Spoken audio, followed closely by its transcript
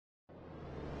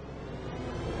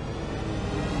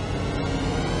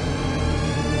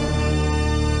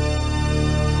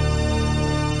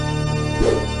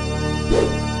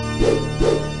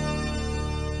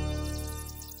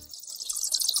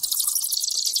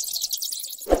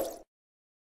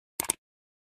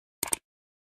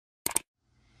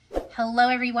Hello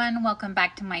everyone, welcome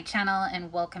back to my channel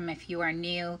and welcome if you are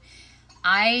new.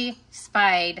 I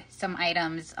spied some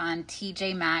items on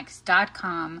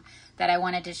tjmaxx.com that I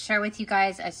wanted to share with you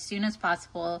guys as soon as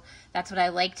possible. That's what I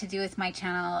like to do with my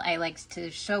channel. I like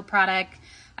to show product.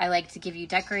 I like to give you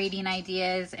decorating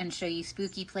ideas and show you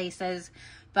spooky places.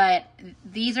 But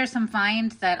these are some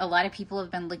finds that a lot of people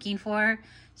have been looking for.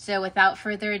 So without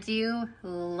further ado,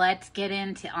 let's get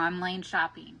into online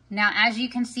shopping. Now, as you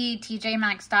can see,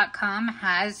 tjmaxx.com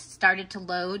has started to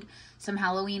load some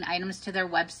Halloween items to their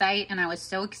website, and I was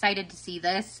so excited to see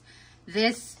this.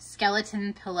 This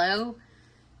skeleton pillow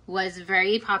was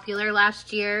very popular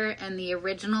last year, and the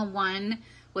original one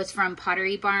was from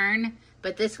Pottery Barn,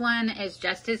 but this one is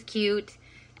just as cute,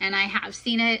 and I have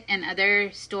seen it in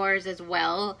other stores as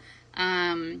well.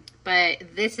 But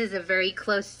this is a very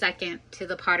close second to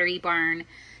the Pottery Barn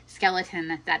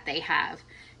skeleton that they have.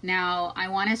 Now, I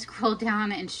want to scroll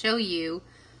down and show you,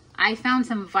 I found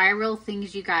some viral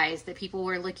things, you guys, that people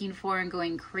were looking for and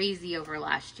going crazy over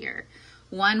last year.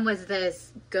 One was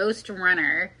this ghost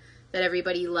runner that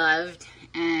everybody loved,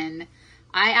 and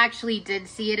I actually did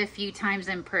see it a few times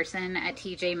in person at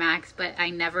TJ Maxx, but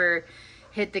I never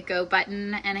hit the go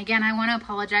button. And again, I want to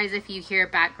apologize if you hear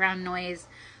background noise.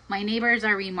 My neighbors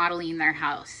are remodeling their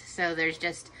house, so there's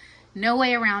just no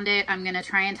way around it. I'm going to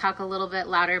try and talk a little bit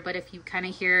louder, but if you kind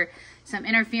of hear some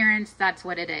interference, that's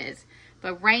what it is.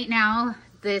 But right now,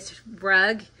 this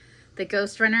rug, the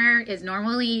Ghost Runner, is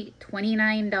normally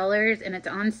 $29, and it's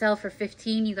on sale for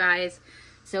 $15, you guys.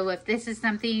 So if this is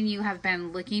something you have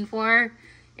been looking for,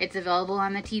 it's available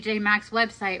on the TJ Maxx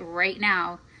website right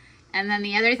now. And then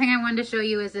the other thing I wanted to show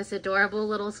you is this adorable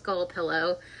little skull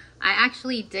pillow. I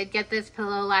actually did get this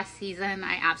pillow last season.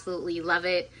 I absolutely love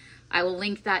it. I will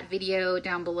link that video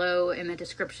down below in the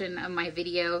description of my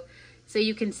video so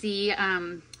you can see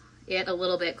it a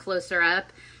little bit closer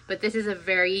up. But this is a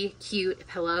very cute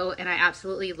pillow and I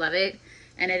absolutely love it.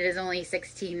 And it is only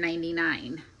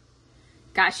 $16.99.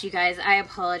 Gosh, you guys, I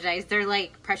apologize. They're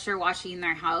like pressure washing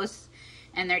their house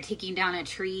and they're taking down a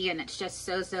tree and it's just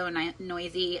so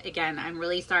noisy. Again, I'm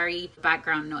really sorry,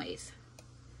 background noise.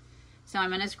 So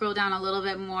I'm going to scroll down a little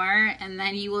bit more and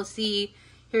then you will see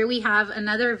here we have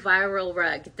another viral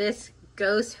rug. This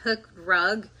ghost hook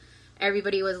rug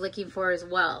everybody was looking for as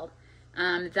well.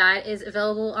 That is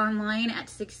available online at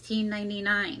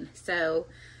 $16.99. So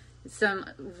some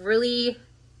really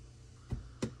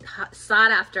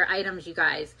sought after items, you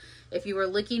guys. If you were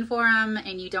looking for them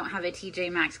and you don't have a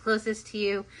TJ Maxx closest to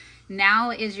you,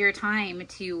 now is your time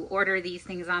to order these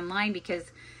things online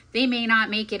because they may not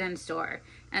make it in store.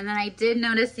 And then I did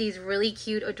notice these really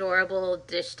cute, adorable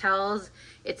dish towels.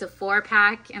 It's a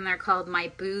 4-pack and they're called My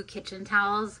Boo Kitchen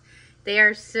Towels. They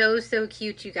are so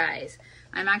cute, you guys.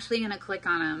 I'm actually going to click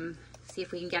on them, see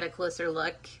if we can get a closer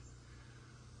look.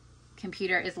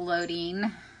 Computer is loading.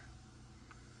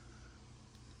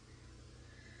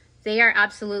 They are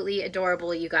absolutely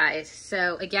adorable, you guys.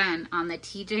 So again, on the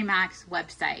TJ Maxx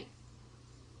website.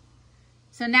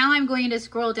 So now I'm going to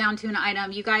scroll down to an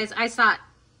item. You guys, I saw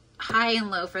high and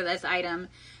low for this item.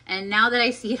 And now that I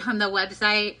see it on the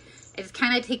website, it's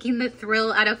kind of taking the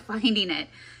thrill out of finding it.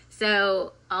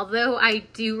 So although I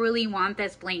do really want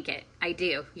this blanket, I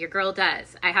do. Your girl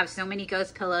does. I have so many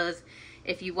ghost pillows.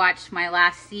 If you watched my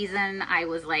last season, I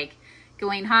was like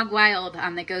going hog wild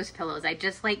on the ghost pillows. I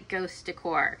just like ghost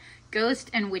decor. Ghost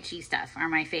and witchy stuff are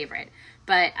my favorite.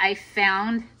 But I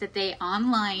found that they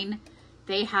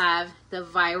have the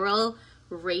viral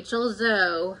Rachel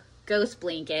Zoe ghost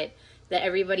blanket that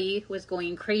everybody was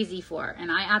going crazy for. And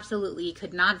I absolutely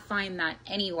could not find that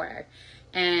anywhere.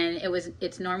 And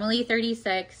it's normally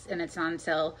 $36 and it's on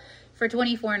sale for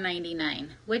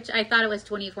 $24.99, which I thought it was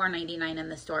 $24.99 in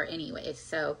the store anyways.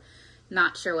 So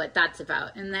not sure what that's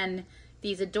about. And then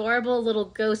these adorable little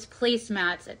ghost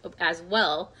placemats as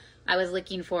well I was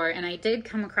looking for, and I did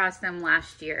come across them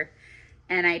last year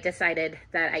and I decided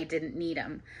that I didn't need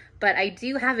them. But I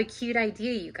do have a cute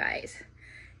idea, you guys.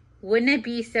 Wouldn't it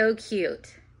be so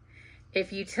cute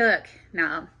if you took,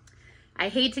 now I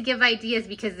hate to give ideas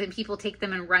because then people take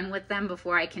them and run with them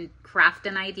before I can craft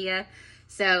an idea.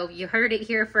 So you heard it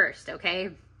here first,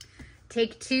 okay?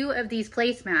 Take 2 of these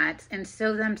placemats and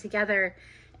sew them together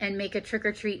and make a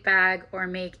trick-or-treat bag or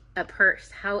make a purse.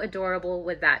 How adorable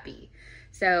would that be?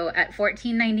 So at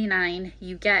 $14.99,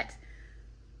 you get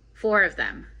 4 of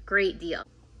them. Great deal.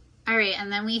 All right,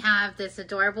 and then we have this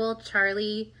adorable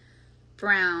Charlie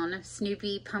Brown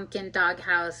Snoopy Pumpkin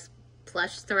Doghouse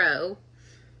plush throw.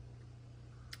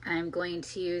 I'm going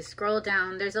to scroll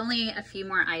down. There's only a few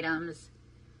more items.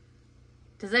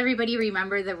 Does everybody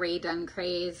remember the Ray Dunn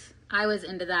craze? I was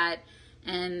into that.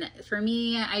 And for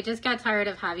me, I just got tired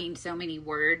of having so many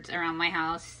words around my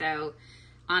house. So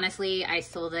honestly, I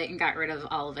sold it and got rid of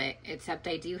all of it, except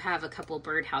I do have a couple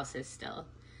birdhouses still.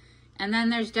 And then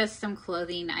there's just some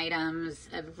clothing items,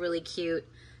 a really cute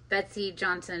Betsy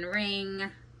Johnson ring.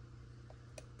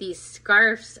 These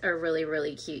scarves are really,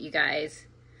 really cute, you guys.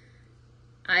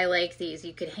 I like these.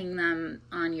 You could hang them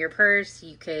on your purse.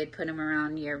 You could put them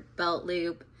around your belt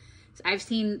loop. So I've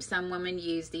seen some women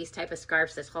use these type of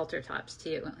scarves as halter tops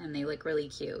too, and they look really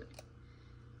cute.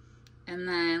 And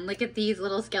then look at these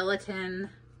little skeleton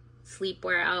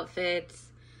sleepwear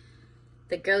outfits.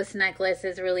 The ghost necklace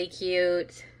is really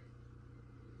cute.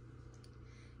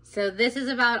 So this is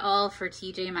about all for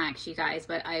TJ Maxx, you guys,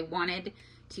 but I wanted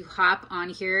to hop on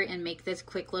here and make this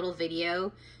quick little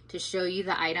video to show you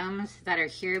the items that are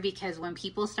here, because when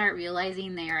people start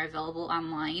realizing they are available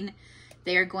online,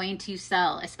 they are going to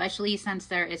sell, especially since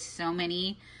there is so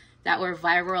many that were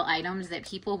viral items that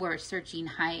people were searching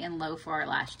high and low for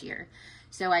last year.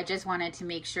 So I just wanted to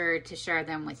make sure to share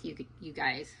them with you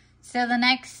guys. So the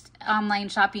next online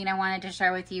shopping I wanted to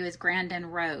share with you is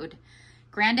Grandin Road.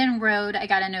 Grandin Road, I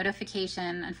got a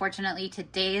notification. Unfortunately,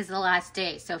 today is the last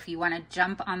day. So if you want to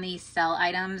jump on these sell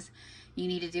items, you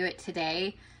need to do it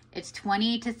today. It's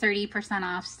 20 to 30%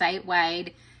 off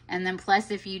site-wide. And then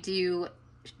plus if you do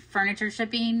furniture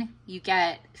shipping, you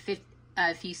get,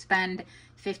 if you spend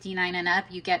 $59 and up,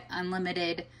 you get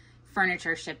unlimited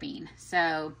furniture shipping.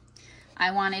 So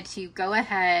I wanted to go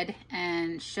ahead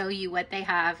and show you what they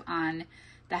have on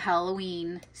the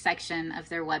Halloween section of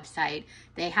their website.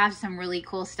 They have some really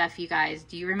cool stuff, you guys.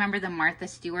 Do you remember the Martha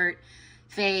Stewart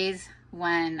phase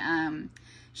when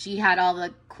she had all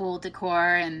the cool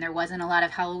decor and there wasn't a lot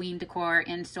of Halloween decor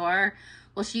in store?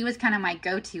 Well, she was kind of my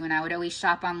go-to, and I would always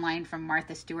shop online from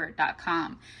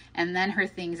marthastewart.com. And then her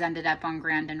things ended up on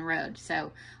Grandin Road.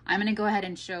 So I'm going to go ahead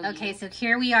and show you. Okay, so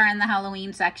here we are in the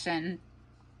Halloween section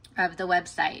of the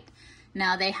website.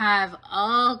 Now they have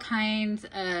all kinds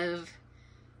of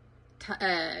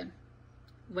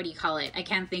what do you call it? I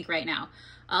can't think right now.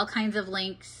 All kinds of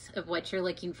links of what you're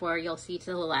looking for. You'll see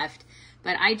to the left,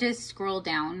 but I just scroll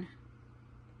down.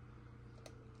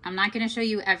 I'm not going to show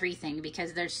you everything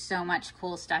because there's so much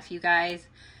cool stuff, you guys,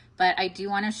 but I do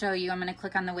want to show you. I'm going to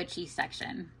click on the witchy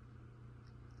section.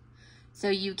 So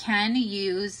you can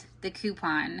use the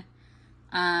coupon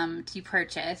to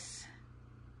purchase.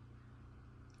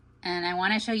 And I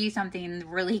want to show you something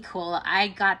really cool. I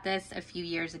got this a few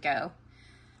years ago.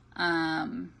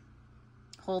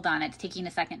 Hold on, it's taking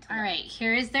a second to load. All right,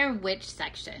 here is their witch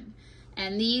section.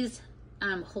 And these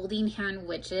holding hand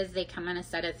witches, they come in a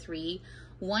set of 3.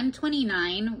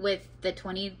 $129 with the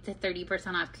 20 to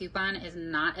 30% off coupon is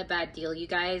not a bad deal, you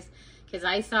guys, because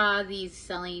I saw these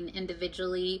selling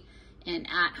individually and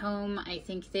at home. I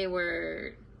think they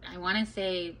were, I want to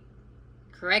say,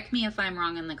 correct me if I'm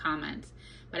wrong in the comments,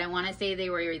 but I want to say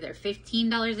they were either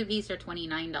 $15 a piece or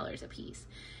 $29 a piece.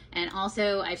 And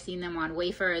also I've seen them on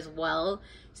Wayfair as well.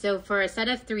 So for a set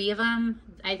of 3 of them,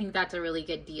 I think that's a really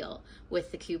good deal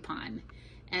with the coupon.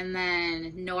 And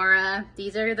then Nora,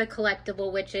 these are the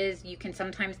collectible witches. You can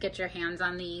sometimes get your hands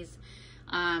on these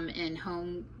in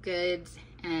Home Goods.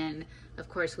 And of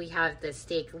course we have the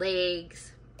steak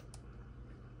legs,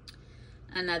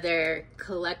 another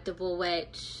collectible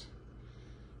witch,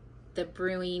 the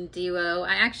brewing duo.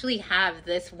 I actually have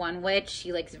this one witch.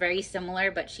 She looks very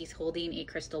similar, but she's holding a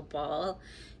crystal ball.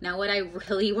 Now what I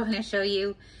really want to show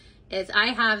you is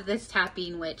I have this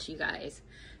tapping witch, you guys.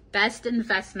 Best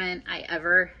investment I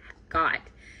ever got.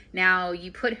 Now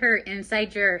you put her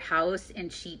inside your house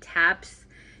and she taps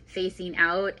facing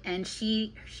out, and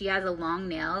she has a long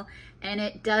nail and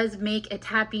it does make a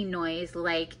tapping noise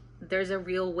like there's a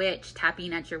real witch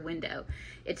tapping at your window.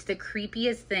 It's the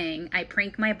creepiest thing. I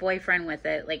pranked my boyfriend with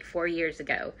it like 4 years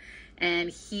ago, and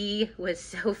he was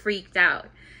so freaked out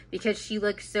because she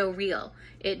looks so real.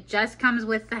 It just comes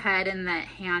with the head and the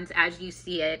hands as you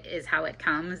see it is how it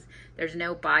comes. There's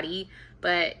no body,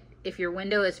 but if your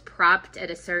window is propped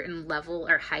at a certain level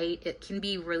or height, it can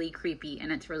be really creepy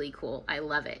and it's really cool. I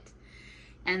love it.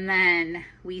 And then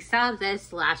we saw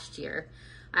this last year.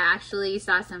 I actually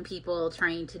saw some people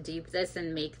trying to dupe this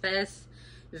and make this.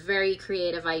 Very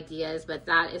creative ideas, but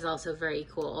that is also very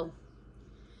cool.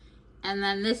 And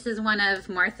then this is one of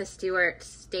Martha Stewart's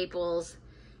staples.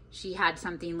 She had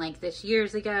something like this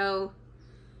years ago.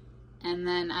 And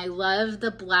then I love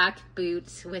the black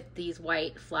boots with these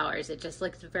white flowers. It just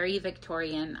looks very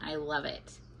Victorian. I love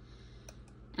it.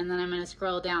 And then I'm going to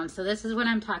scroll down. So this is what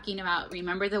I'm talking about.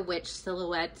 Remember the witch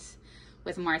silhouettes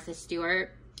with Martha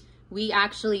Stewart? We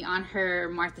actually, on her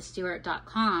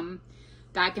marthastewart.com,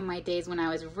 back in my days when I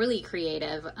was really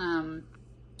creative,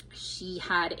 she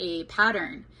had a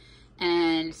pattern.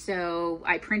 And so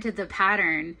I printed the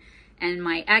pattern, and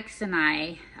my ex and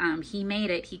I, he made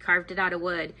it, he carved it out of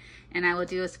wood, and I will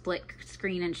do a split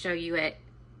screen and show you it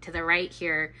to the right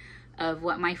here of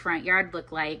what my front yard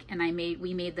looked like. And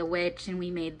we made the witch, and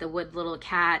we made the wood little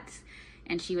cats,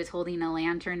 and she was holding a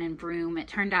lantern and broom. It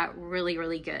turned out really,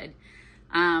 really good.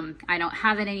 I don't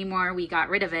have it anymore. We got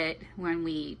rid of it when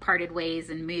we parted ways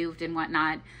and moved and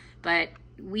whatnot, but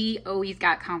we always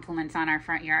got compliments on our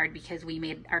front yard because we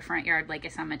made our front yard like a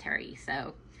cemetery.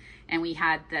 So, and we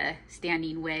had the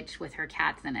standing witch with her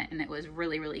cats in it, and it was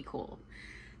really, really cool.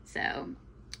 So,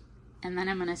 and then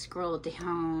I'm going to scroll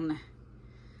down.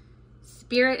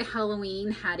 Spirit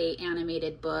Halloween had a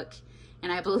animated book,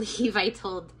 and I believe I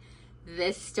told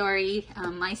this story.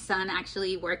 My son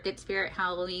actually worked at Spirit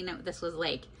Halloween. This was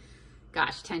like,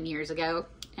 gosh, 10 years ago.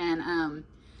 And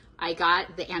I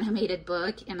got the animated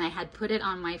book, and I had put it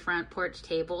on my front porch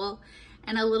table,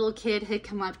 and a little kid had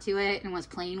come up to it and was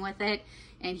playing with it,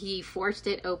 and he forced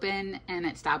it open and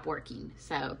it stopped working.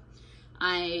 So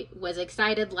I was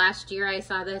excited. Last year I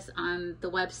saw this on the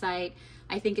website.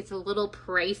 I think it's a little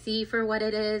pricey for what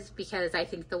it is, because I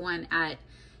think the one at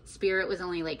Spirit was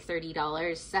only like $30.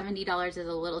 $70 is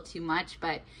a little too much,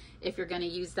 but if you're going to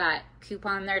use that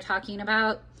coupon they're talking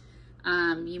about,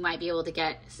 you might be able to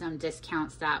get some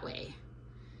discounts that way.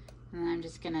 And I'm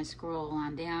just going to scroll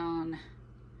on down.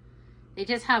 They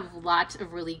just have lots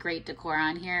of really great decor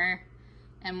on here,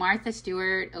 and Martha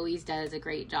Stewart always does a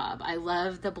great job. I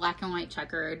love the black and white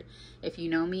checkered. If you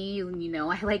know me, you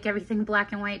know I like everything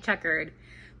black and white checkered,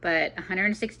 but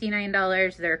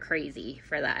 $169, they're crazy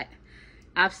for that.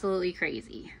 Absolutely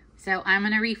crazy. So I'm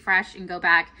going to refresh and go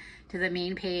back to the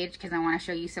main page because I want to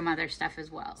show you some other stuff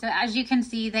as well. So as you can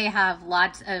see, they have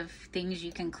lots of things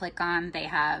you can click on. They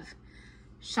have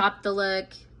shop the look,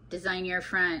 design your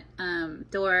front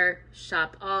door,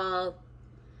 shop all.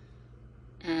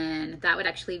 And that would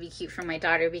actually be cute for my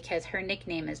daughter because her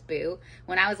nickname is Boo.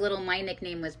 When I was little, my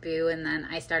nickname was Boo, and then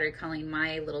I started calling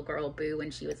my little girl Boo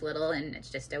when she was little, and it's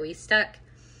just always stuck.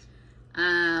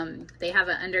 They have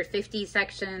an under 50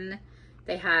 section.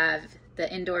 They have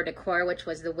the indoor decor, which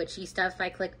was the witchy stuff I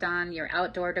clicked on, your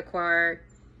outdoor decor,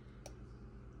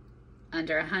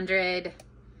 under 100,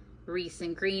 wreaths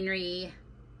and greenery,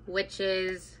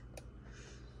 witches,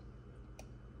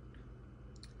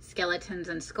 skeletons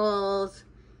and skulls,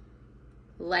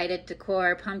 lighted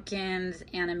decor, pumpkins,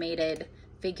 animated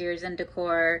figures and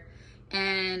decor.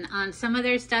 And on some of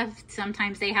their stuff,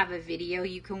 sometimes they have a video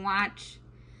you can watch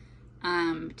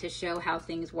to show how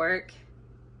things work.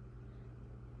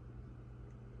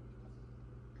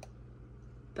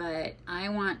 But I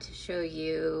want to show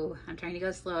you, I'm trying to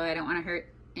go slow, I don't want to hurt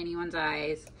anyone's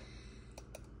eyes.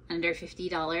 Under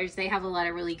 $50, they have a lot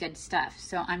of really good stuff.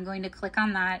 So I'm going to click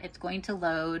on that. It's going to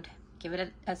load. Give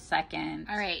it a second.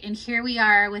 All right, and here we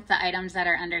are with the items that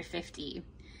are under 50.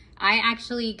 I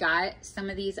actually got some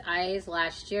of these eyes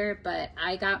last year, but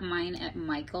I got mine at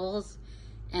Michael's,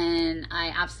 and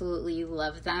I absolutely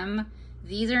love them.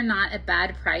 These are not a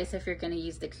bad price if you're going to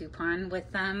use the coupon with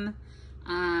them.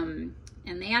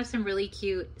 And they have some really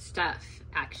cute stuff,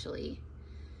 actually,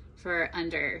 for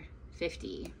under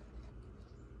 50.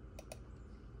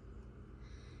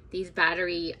 These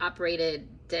battery operated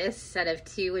discs, set of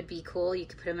 2 would be cool. You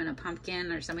could put them in a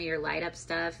pumpkin or some of your light up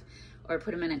stuff, or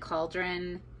put them in a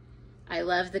cauldron. I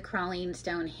love the crawling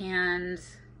stone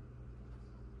hands.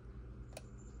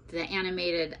 The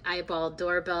animated eyeball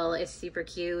doorbell is super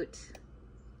cute.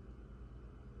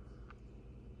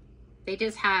 They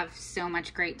just have so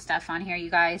much great stuff on here,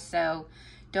 you guys. So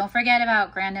don't forget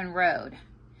about Grandin Road.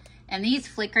 And these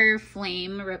flicker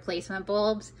flame replacement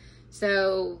bulbs.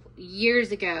 So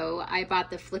years ago, I bought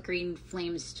the flickering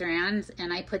flame strands,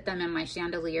 and I put them in my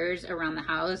chandeliers around the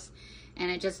house, and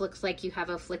it just looks like you have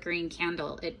a flickering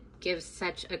candle. It gives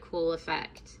such a cool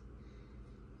effect.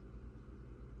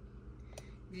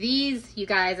 These, you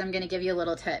guys, I'm going to give you a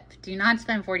little tip. Do not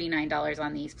spend $49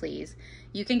 on these, please.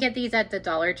 You can get these at the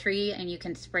Dollar Tree, and you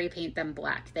can spray paint them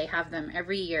black. They have them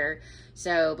every year.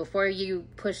 So before you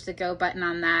push the go button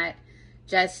on that,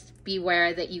 just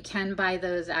beware that you can buy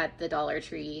those at the Dollar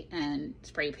Tree and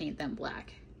spray paint them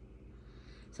black.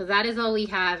 So that is all we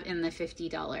have in the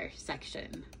 $50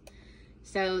 section.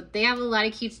 So they have a lot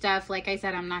of cute stuff. Like I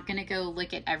said, I'm not going to go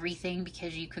look at everything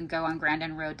because you can go on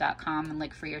grandinroad.com and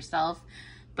look for yourself.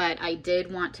 But I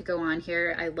did want to go on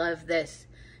here. I love this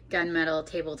gunmetal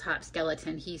tabletop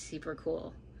skeleton. He's super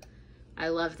cool. I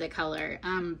love the color.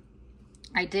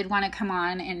 I did want to come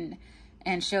on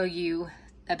and show you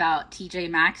about TJ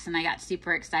Maxx and I got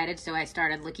super excited, so I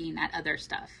started looking at other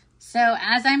stuff. So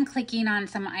as I'm clicking on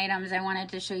some items, I wanted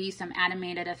to show you some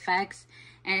animated effects,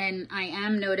 and I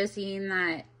am noticing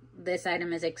that this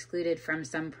item is excluded from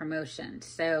some promotions.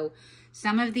 So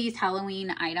some of these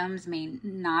Halloween items may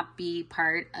not be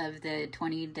part of the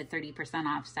 20 to 30%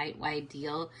 off site-wide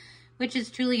deal, which is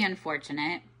truly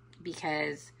unfortunate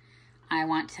because I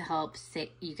want to help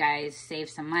you guys save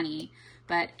some money.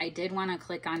 But I did want to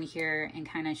click on here and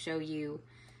kind of show you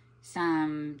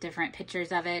some different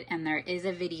pictures of it, and there is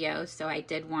a video, so I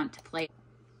did want to play.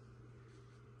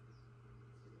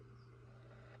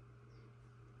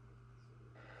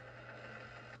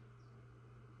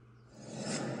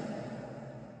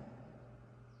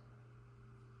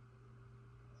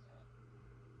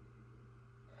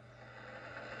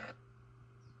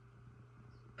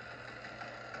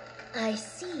 I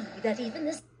see that even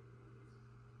this...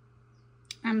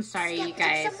 I'm sorry, you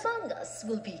guys. Among us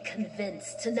will be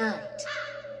convinced tonight.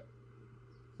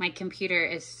 My computer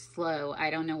is slow. I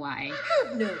don't know why.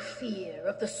 Have no fear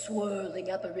of the swirling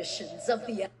apparitions of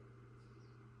the...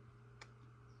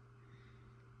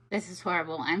 This is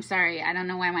horrible. I'm sorry. I don't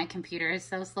know why my computer is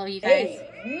so slow, you guys.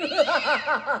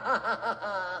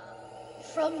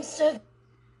 From Sir...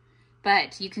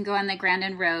 But you can go on the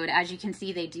Grandin Road. As you can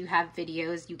see, they do have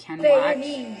videos you can watch.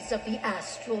 Of the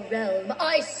astral realm,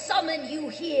 I summon you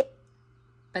here.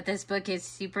 But this book is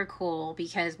super cool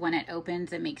because when it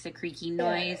opens, it makes a creaky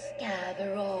noise.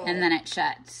 Gather all. And then it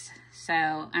shuts. So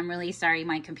I'm really sorry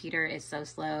my computer is so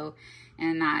slow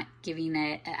and not giving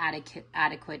it an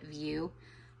adequate view.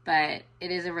 But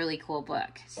it is a really cool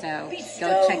book. So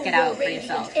go check it out for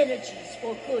yourself. Energies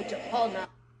for good upon us.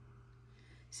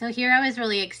 So here I was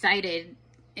really excited.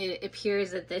 It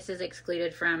appears that this is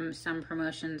excluded from some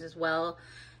promotions as well.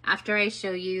 After I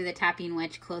show you the Tapping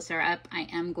Witch closer up, I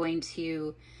am going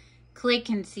to click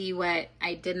and see what...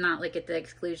 I did not look at the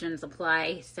exclusions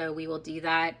apply, so we will do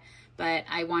that. But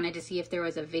I wanted to see if there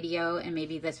was a video, and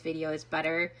maybe this video is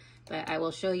better. But I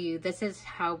will show you. This is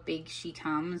how big she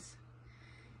comes.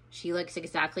 She looks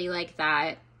exactly like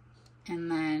that. And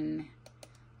then...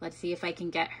 let's see if I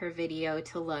can get her video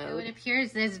to load. So it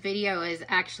appears this video is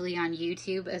actually on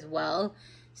YouTube as well,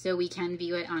 so we can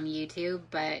view it on YouTube,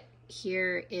 but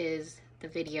here is the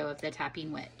video of the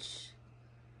Tapping Witch.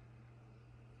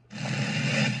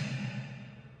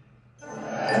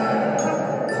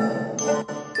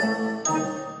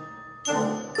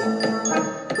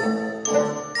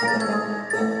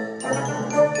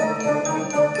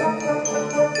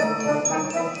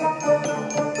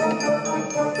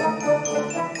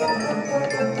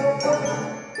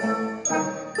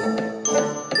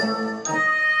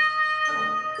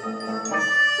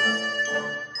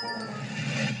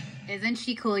 Isn't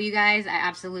she cool, you guys? I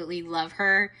absolutely love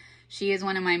her. She is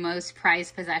one of my most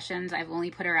prized possessions. I've only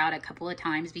put her out a couple of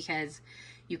times because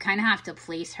you kind of have to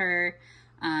place her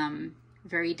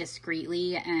very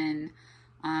discreetly, and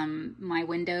my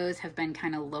windows have been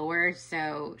kind of lower,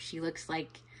 so she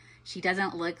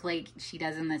doesn't look like she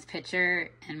does in this picture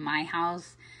in my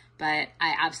house, but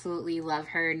I absolutely love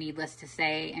her, needless to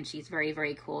say, and she's very,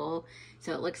 very cool.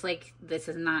 So it looks like this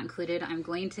is not included. I'm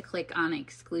going to click on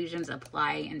exclusions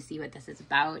apply and see what this is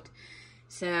about.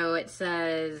 So it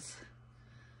says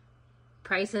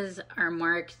prices are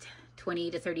marked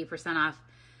 20 to 30% off.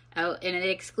 Oh, and it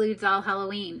excludes all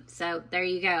Halloween. So there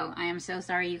you go. I am so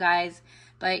sorry, you guys,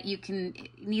 but you can,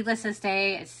 needless to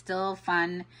say, it's still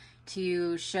fun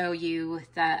to show you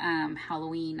the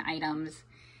Halloween items.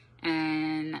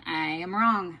 And I am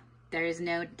wrong. There is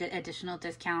no additional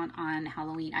discount on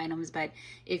Halloween items, but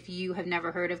if you have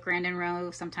never heard of Grandin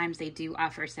Road, sometimes they do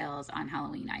offer sales on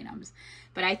Halloween items.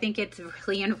 But I think it's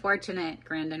really unfortunate,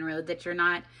 Grandin Road, that you're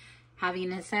not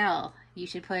having a sale. You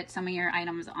should put some of your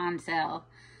items on sale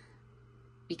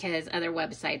because other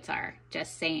websites are.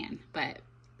 Just saying. But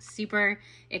super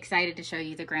excited to show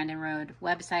you the Grandin Road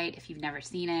website if you've never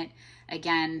seen it.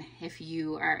 Again, if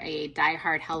you are a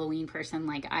diehard Halloween person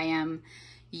like I am,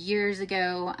 years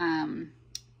ago,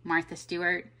 Martha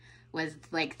Stewart was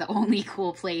like the only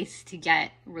cool place to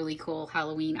get really cool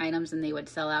Halloween items, and they would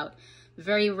sell out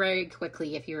very, very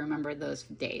quickly if you remember those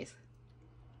days.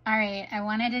 All right, I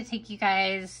wanted to take you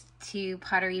guys to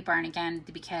Pottery Barn again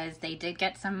because they did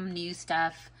get some new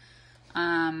stuff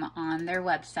on their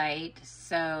website.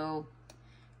 So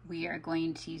we are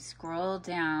going to scroll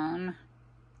down.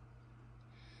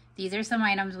 These are some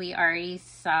items we already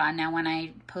saw. Now, when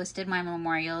I posted my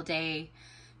Memorial Day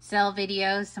sale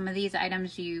videos, some of these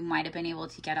items you might have been able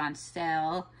to get on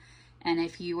sale. And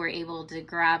if you were able to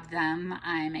grab them,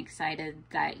 I'm excited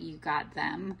that you got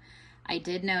them. I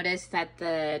did notice that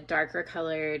the darker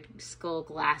colored skull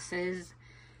glasses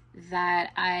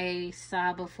that I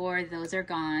saw before, those are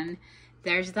gone.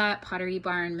 There's that Pottery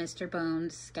Barn Mr.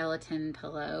 Bones skeleton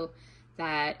pillow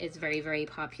that is very, very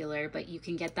popular, but you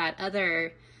can get that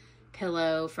other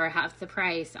pillow for half the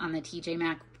price on the TJ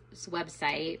Maxx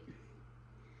website.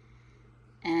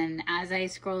 And as I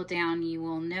scroll down, you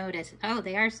will notice, oh,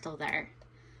 they are still there.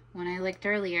 When I looked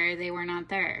earlier, they were not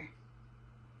there.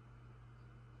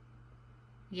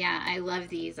 Yeah, I love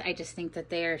these. I just think that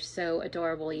they are so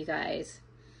adorable, you guys.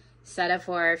 Set of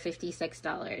 4,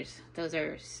 $56. Those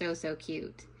are so, so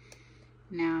cute.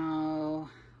 Now,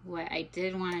 what I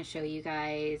did want to show you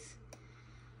guys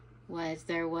was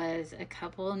there was a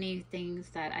couple new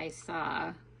things that I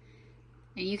saw.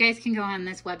 And you guys can go on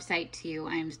this website too.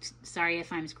 I'm sorry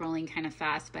if I'm scrolling kind of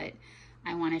fast, but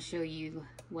I want to show you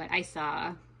what I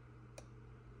saw.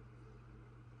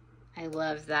 I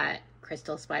love that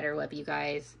crystal spider web, you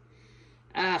guys.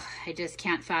 Ugh, I just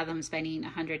can't fathom spending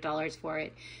 $100 for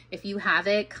it. If you have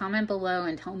it, comment below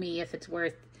and tell me if it's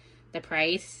worth the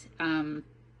price.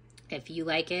 If you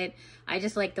like it. I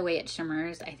just like the way it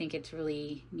shimmers. I think it's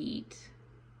really neat.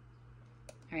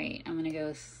 All right, I'm gonna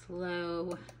go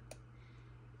slow.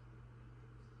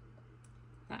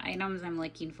 The items I'm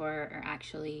looking for are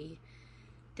actually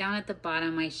down at the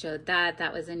bottom. I showed that.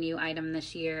 That was a new item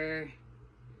this year.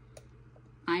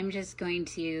 I'm just going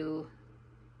to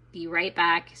be right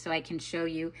back so I can show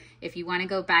you. If you want to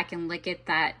go back and look at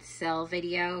that sale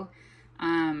video,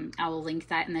 I will link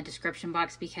that in the description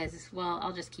box because, well,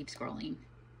 I'll just keep scrolling.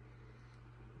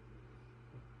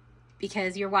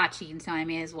 Because you're watching, so I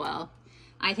may as well.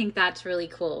 I think that's really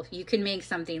cool. You can make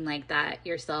something like that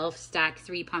yourself. Stack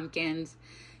 3 pumpkins,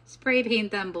 spray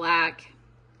paint them black,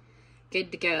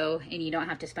 good to go, and you don't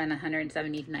have to spend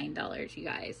 $179, you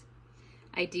guys.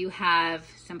 I do have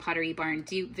some Pottery Barn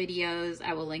dupe videos.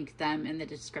 I will link them in the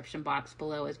description box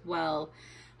below as well,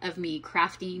 of me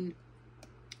crafting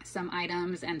some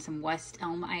items and some West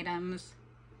Elm items.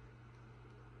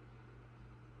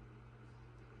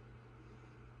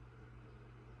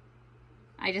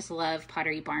 I just love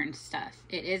Pottery Barn stuff.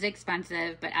 It is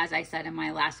expensive, but as I said in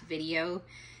my last video,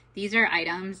 these are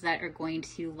items that are going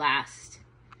to last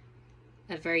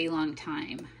a very long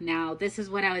time. Now, this is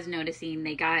what I was noticing.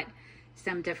 They got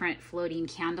some different floating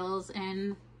candles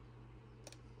in.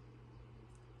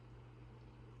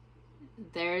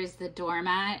 There's the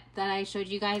doormat that I showed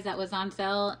you guys that was on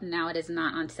sale. Now it is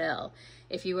not on sale.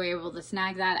 If you were able to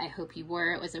snag that, I hope you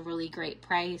were. It was a really great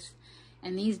price.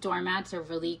 And these doormats are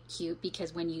really cute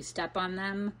because when you step on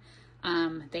them,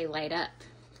 they light up.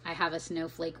 I have a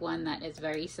snowflake one that is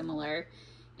very similar,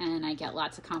 and I get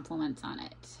lots of compliments on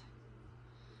it.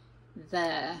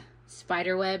 The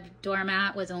spiderweb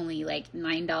doormat was only like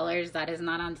 $9. That is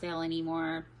not on sale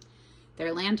anymore.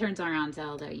 Their lanterns are on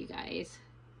sale though, you guys.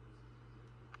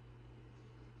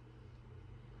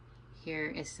 Here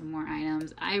is some more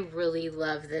items. I really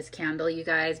love this candle, you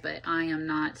guys, but I am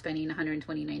not spending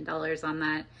 $129 on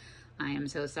that. I am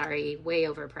so sorry, way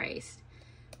overpriced.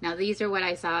 Now these are what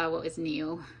I saw, what was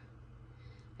new.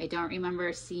 I don't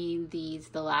remember seeing these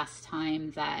the last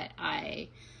time that I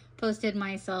posted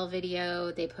my sale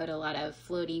video. They put a lot of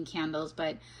floating candles,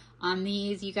 but on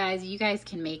these, you guys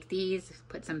can make these.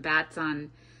 Put some bats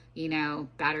on, you know,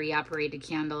 battery operated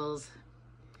candles.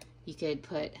 You could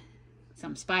put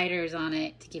some spiders on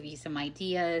it to give you some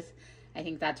ideas. I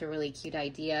think that's a really cute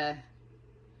idea.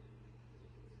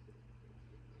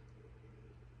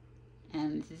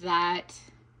 And that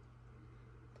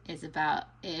is about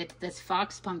it. This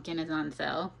fox pumpkin is on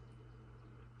sale.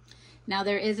 Now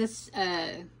there is this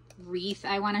wreath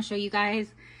I want to show you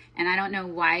guys, and I don't know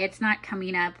why it's not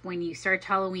coming up. When you search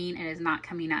Halloween, it is not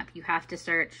coming up. You have to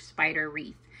search spider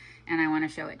wreath, and I want to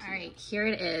show it to you. All right, here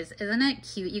it is. Isn't it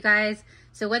cute, you guys?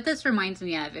 So what this reminds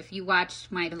me of, if you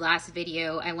watched my last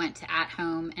video, I went to At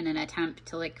Home in an attempt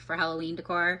to look for Halloween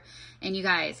decor. And you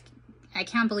guys, I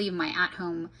can't believe my At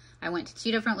Home, I went to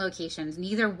 2 different locations.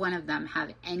 Neither one of them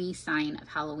have any sign of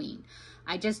Halloween.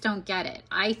 I just don't get it.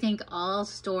 I think all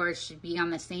stores should be on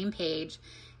the same page.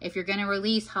 If you're going to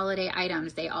release holiday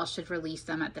items, they all should release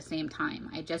them at the same time.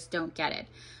 I just don't get it.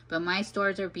 But my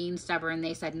stores are being stubborn.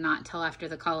 They said not till after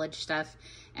the college stuff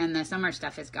and the summer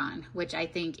stuff is gone, which I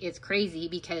think is crazy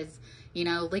because, you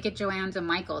know, look at Joann's and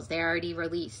Michael's. They already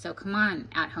released. So come on,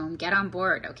 At Home, get on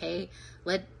board, okay?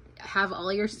 Have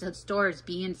all your stores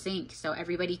be in sync so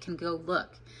everybody can go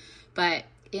look. But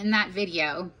in that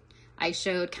video, I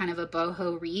showed kind of a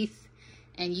boho wreath,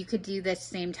 and you could do this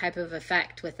same type of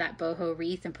effect with that boho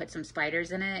wreath and put some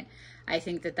spiders in it. I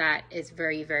think that that is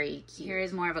very, very cute. Here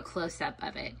is more of a close-up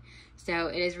of it. So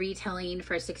it is retailing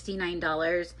for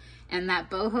 $69. And that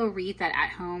boho wreath that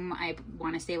at home, I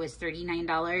want to say was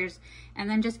 $39. And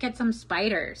then just get some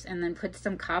spiders and then put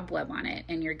some cobweb on it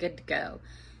and you're good to go.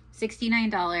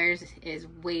 $69 is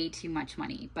way too much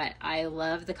money, but I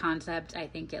love the concept. I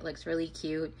think it looks really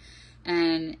cute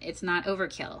and it's not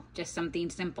overkill, just something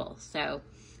simple. So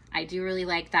I do really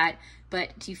like that.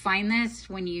 But to find this,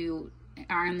 when you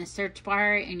are in the search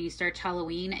bar and you search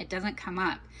Halloween, it doesn't come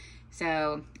up.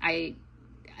 So I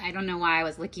don't know why I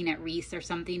was looking at wreaths or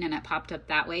something and it popped up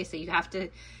that way. So you have to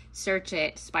search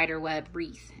it spiderweb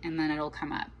wreath and then it'll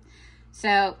come up.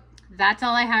 So that's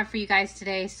all I have for you guys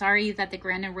today. Sorry that the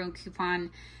Grandin Road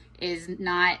coupon is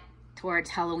not towards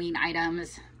Halloween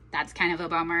items. That's kind of a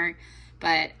bummer,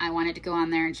 but I wanted to go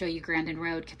on there and show you Grandin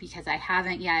Road because I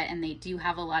haven't yet, and they do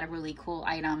have a lot of really cool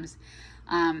items.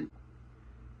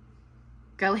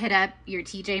 Go hit up your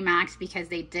TJ Maxx because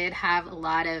they did have a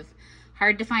lot of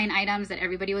hard to find items that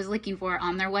everybody was looking for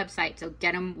on their website. So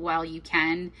get them while you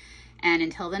can. And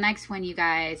until the next one, you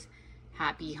guys,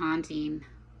 happy haunting.